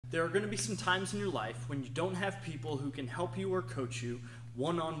There are going to be some times in your life when you don't have people who can help you or coach you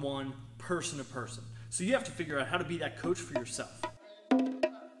one-on-one, person to person. So you have to figure out how to be that coach for yourself.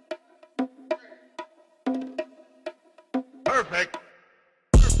 Perfect.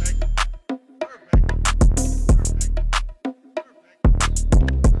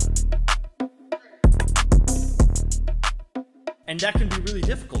 And that can be really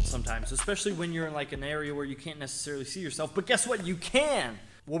difficult sometimes, especially when you're in like an area where you can't necessarily see yourself. But guess what? You can!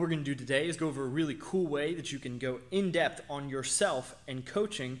 What we're going to do today is go over a really cool way that you can go in depth on yourself and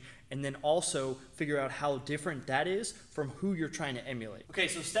coaching, and then also figure out how different that is from who you're trying to emulate. Okay,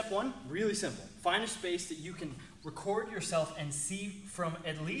 so step one, really simple. Find a space that you can record yourself and see from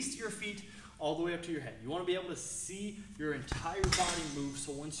at least your feet all the way up to your head. You want to be able to see your entire body move,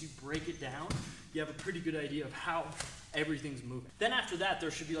 so once you break it down, you have a pretty good idea of how everything's moving. Then after that,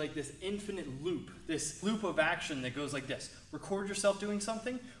 there should be like this infinite loop, this loop of action that goes like this. Record yourself doing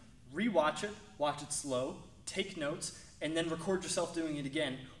something, rewatch it, watch it slow, take notes, and then record yourself doing it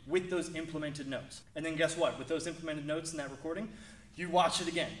again with those implemented notes. And then guess what? With those implemented notes in that recording, you watch it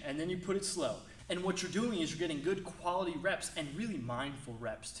again, and then you put it slow. And what you're doing is you're getting good quality reps and really mindful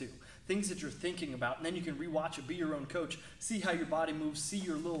reps too. Things that you're thinking about, and then you can rewatch it, be your own coach, see how your body moves, see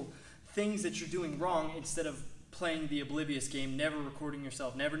your little things that you're doing wrong instead of playing the oblivious game, never recording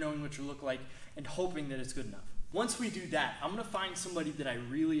yourself, never knowing what you look like, and hoping that it's good enough. Once we do that, I'm going to find somebody that I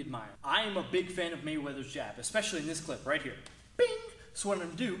really admire. I am a big fan of Mayweather's jab, especially in this clip right here. Bing! So what I'm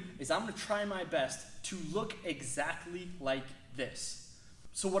going to do is I'm going to try my best to look exactly like this.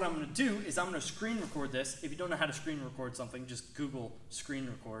 So what I'm going to do is I'm going to screen record this. If you don't know how to screen record something, just Google screen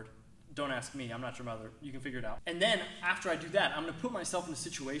record. Don't ask me, I'm not your mother. You can figure it out. And then after I do that, I'm going to put myself in a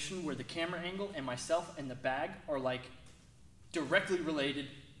situation where the camera angle and myself and the bag are like directly related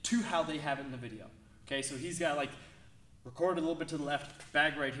to how they have it in the video. Okay, so he's got like record a little bit to the left,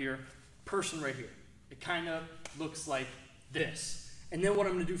 bag right here, person right here. It kind of looks like this. And then what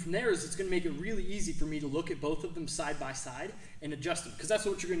I'm going to do from there is it's going to make it really easy for me to look at both of them side by side and adjust them. Because that's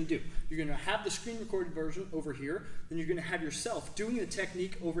what you're going to do. You're going to have the screen recorded version over here, then you're going to have yourself doing the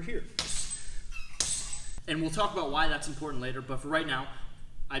technique over here. And we'll talk about why that's important later, but for right now,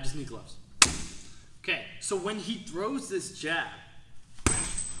 I just need gloves. Okay, so when he throws this jab,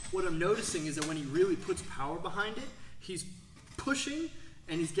 what I'm noticing is that when he really puts power behind it, he's pushing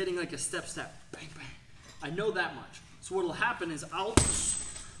and he's getting like a step, bang, bang. I know that much. So what will happen is I'll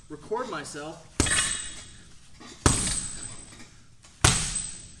record myself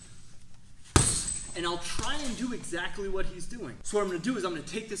and I'll try and do exactly what he's doing. So what I'm going to do is I'm going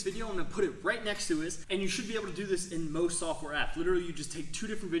to take this video, I'm going to put it right next to his, and you should be able to do this in most software apps. Literally, you just take two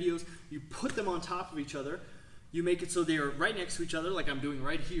different videos, you put them on top of each other, you make it so they are right next to each other like I'm doing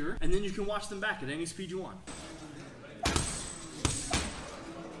right here, and then you can watch them back at any speed you want.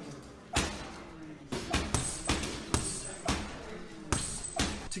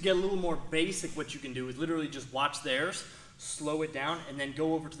 To get a little more basic, what you can do is literally just watch theirs, slow it down, and then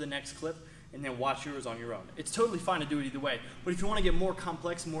go over to the next clip, and then watch yours on your own. It's totally fine to do it either way, but if you want to get more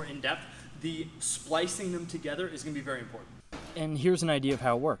complex, more in-depth, the splicing them together is going to be very important. And here's an idea of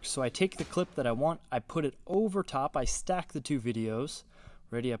how it works. So I take the clip that I want, I put it over top, I stack the two videos.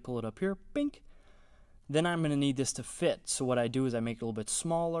 Ready? I pull it up here, bink. Then I'm going to need this to fit. So what I do is I make it a little bit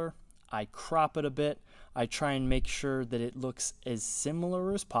smaller, I crop it a bit, I try and make sure that it looks as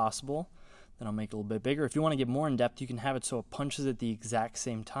similar as possible. Then I'll make it a little bit bigger. If you want to get more in depth, you can have it so it punches at the exact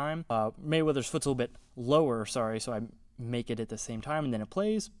same time. Mayweather's foot's a little bit lower, so I make it at the same time, and then it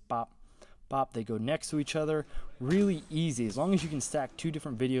plays, bop, bop, they go next to each other. Really easy. As long as you can stack two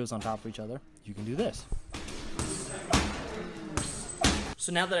different videos on top of each other, you can do this.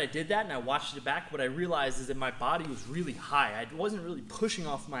 So now that I did that and I watched it back, what I realized is that my body was really high. I wasn't really pushing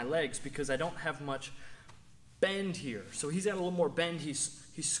off my legs because I don't have much bend here. So he's got a little more bend. He's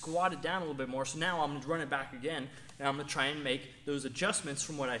squatted down a little bit more. So now I'm going to run it back again, and I'm going to try and make those adjustments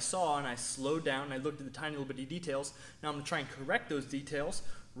from what I saw, and I slowed down and I looked at the tiny little bitty details. Now I'm going to try and correct those details,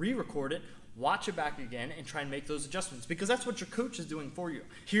 re-record it, watch it back again, and try and make those adjustments, because that's what your coach is doing for you.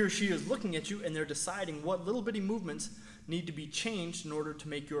 He or she is looking at you and they're deciding what little bitty movements need to be changed in order to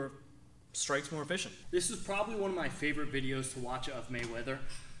make your strikes more efficient. This is probably one of my favorite videos to watch of Mayweather.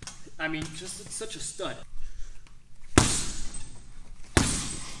 I mean, just such a stud.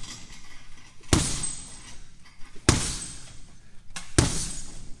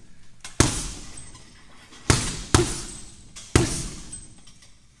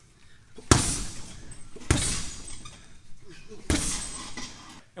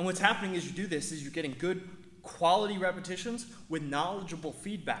 And what's happening as you do this is you're getting good quality repetitions with knowledgeable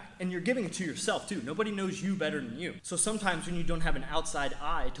feedback. And you're giving it to yourself too. Nobody knows you better than you. So sometimes when you don't have an outside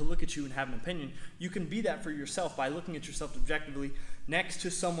eye to look at you and have an opinion, you can be that for yourself by looking at yourself objectively next to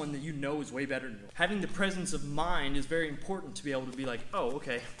someone that you know is way better than you. Having the presence of mind is very important to be able to be like, oh,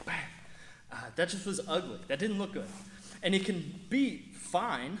 okay, that just was ugly. That didn't look good. And it can be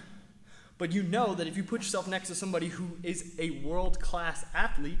fine, but you know that if you put yourself next to somebody who is a world-class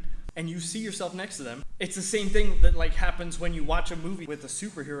athlete and you see yourself next to them, it's the same thing that like happens when you watch a movie with a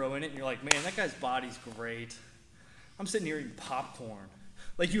superhero in it and you're like, man, that guy's body's great. I'm sitting here eating popcorn.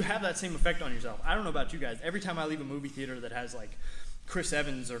 Like, you have that same effect on yourself. I don't know about you guys. Every time I leave a movie theater that has like Chris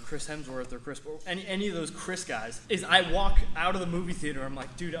Evans or Chris Hemsworth or any of those Chris guys, is I walk out of the movie theater, I'm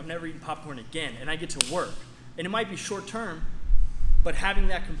like, dude, I'm never eating popcorn again, and I get to work. And it might be short term, but having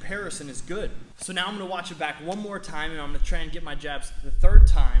that comparison is good. So now I'm gonna watch it back one more time, and I'm gonna try and get my jabs the third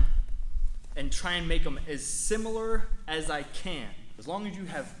time and try and make them as similar as I can. As long as you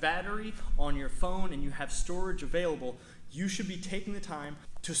have battery on your phone and you have storage available, you should be taking the time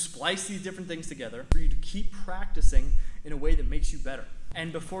to splice these different things together for you to keep practicing in a way that makes you better.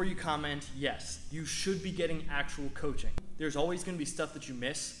 And before you comment, yes, you should be getting actual coaching. There's always gonna be stuff that you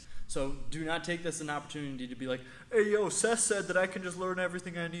miss, so do not take this as an opportunity to be like, hey, yo, Seth said that I can just learn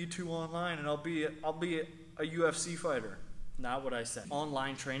everything I need to online and I'll be a UFC fighter. Not what I said.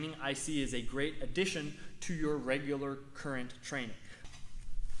 Online training I see as a great addition to your regular current training.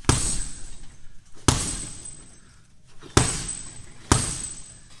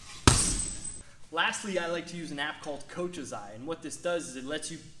 Lastly, I like to use an app called Cxdy, and what this does is it lets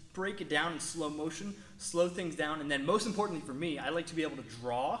you break it down in slow motion, slow things down, and then most importantly for me, I like to be able to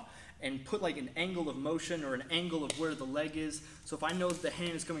draw and put like an angle of motion or an angle of where the leg is. So if I know that the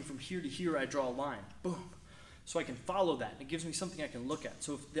hand is coming from here to here, I draw a line. Boom. So I can follow that. It gives me something I can look at.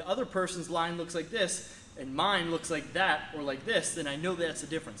 So if the other person's line looks like this and mine looks like that or like this, then I know that's a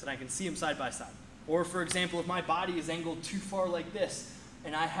difference and I can see them side by side. Or for example, if my body is angled too far like this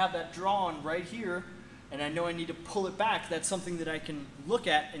and I have that drawn right here and I know I need to pull it back, that's something that I can look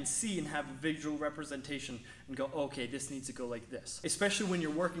at and see and have a visual representation and go, okay, this needs to go like this. Especially when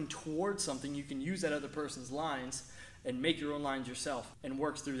you're working towards something, you can use that other person's lines and make your own lines yourself and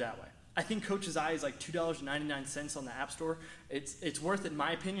work through that way. I think Cxdy is like $2.99 on the App Store. It's worth it in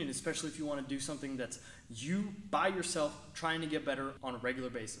my opinion, especially if you want to do something that's you by yourself trying to get better on a regular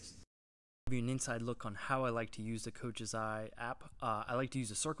basis. Give you an inside look on how I like to use the Cxdy app. I like to use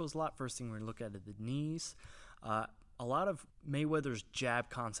the circles a lot. First thing we're going to look at are the knees. A lot of Mayweather's jab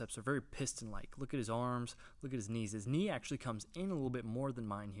concepts are very piston-like. Look at his arms, look at his knees. His knee actually comes in a little bit more than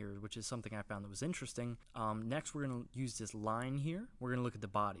mine here, which is something I found that was interesting. Next, we're going to use this line here. We're going to look at the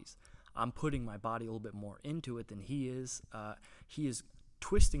bodies. I'm putting my body a little bit more into it than he is. He is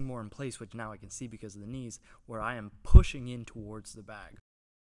twisting more in place, which now I can see because of the knees, where I am pushing in towards the bag.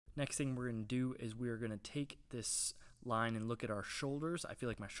 Next thing we're going to do is we're going to take this line and look at our shoulders. I feel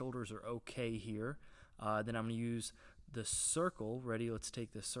like my shoulders are okay here. Then I'm going to use the circle. Ready? Let's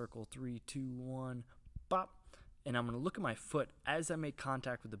take this circle. 3, 2, 1, bop. And I'm going to look at my foot. As I make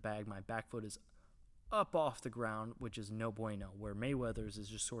contact with the bag, my back foot is up off the ground, which is no bueno, where Mayweather's is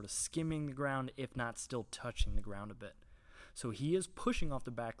just sort of skimming the ground, if not still touching the ground a bit. So he is pushing off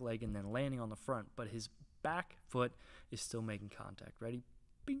the back leg and then landing on the front, but his back foot is still making contact. Ready?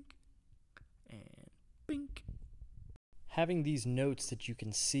 Bink. And bink. Having these notes that you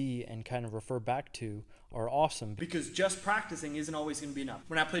can see and kind of refer back to are awesome, because just practicing isn't always going to be enough.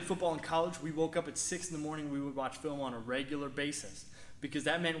 When I played football in college, we woke up at 6 in the morning, we would watch film on a regular basis, because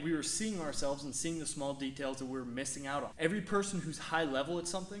that meant we were seeing ourselves and seeing the small details that we were missing out on. Every person who's high level at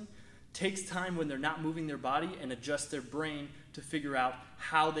something takes time when they're not moving their body and adjust their brain to figure out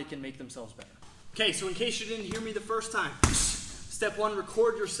how they can make themselves better. Okay, so in case you didn't hear me the first time, step 1,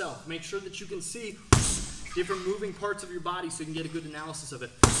 record yourself. Make sure that you can see different moving parts of your body so you can get a good analysis of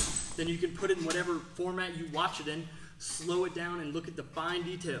it. Then you can put it in whatever format you watch it in, slow it down and look at the fine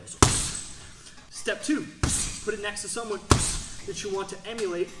details. Step 2, put it next to someone that you want to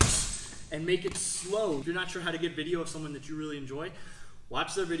emulate and make it slow. If you're not sure how to get video of someone that you really enjoy,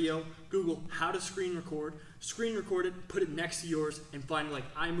 watch their video, Google how to screen record it, put it next to yours, and find like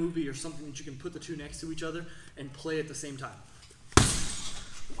iMovie or something that you can put the two next to each other and play at the same time.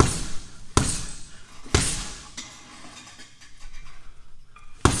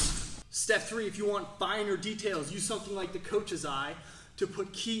 Step 3, if you want finer details, use something like the Cxdy to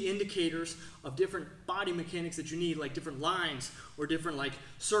put key indicators of different body mechanics that you need, like different lines or different like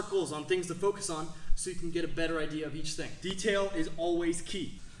circles on things to focus on, so you can get a better idea of each thing. Detail is always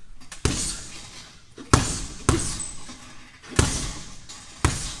key.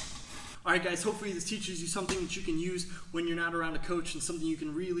 All Alright guys, hopefully this teaches you something that you can use when you're not around a coach and something you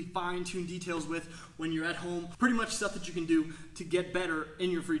can really fine-tune details with when you're at home. Pretty much stuff that you can do to get better in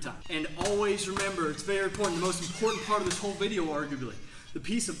your free time. And always remember, it's very important, the most important part of this whole video arguably, the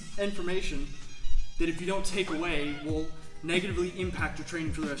piece of information that if you don't take away will negatively impact your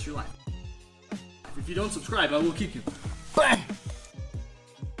training for the rest of your life. If you don't subscribe, I will kick you. Bang!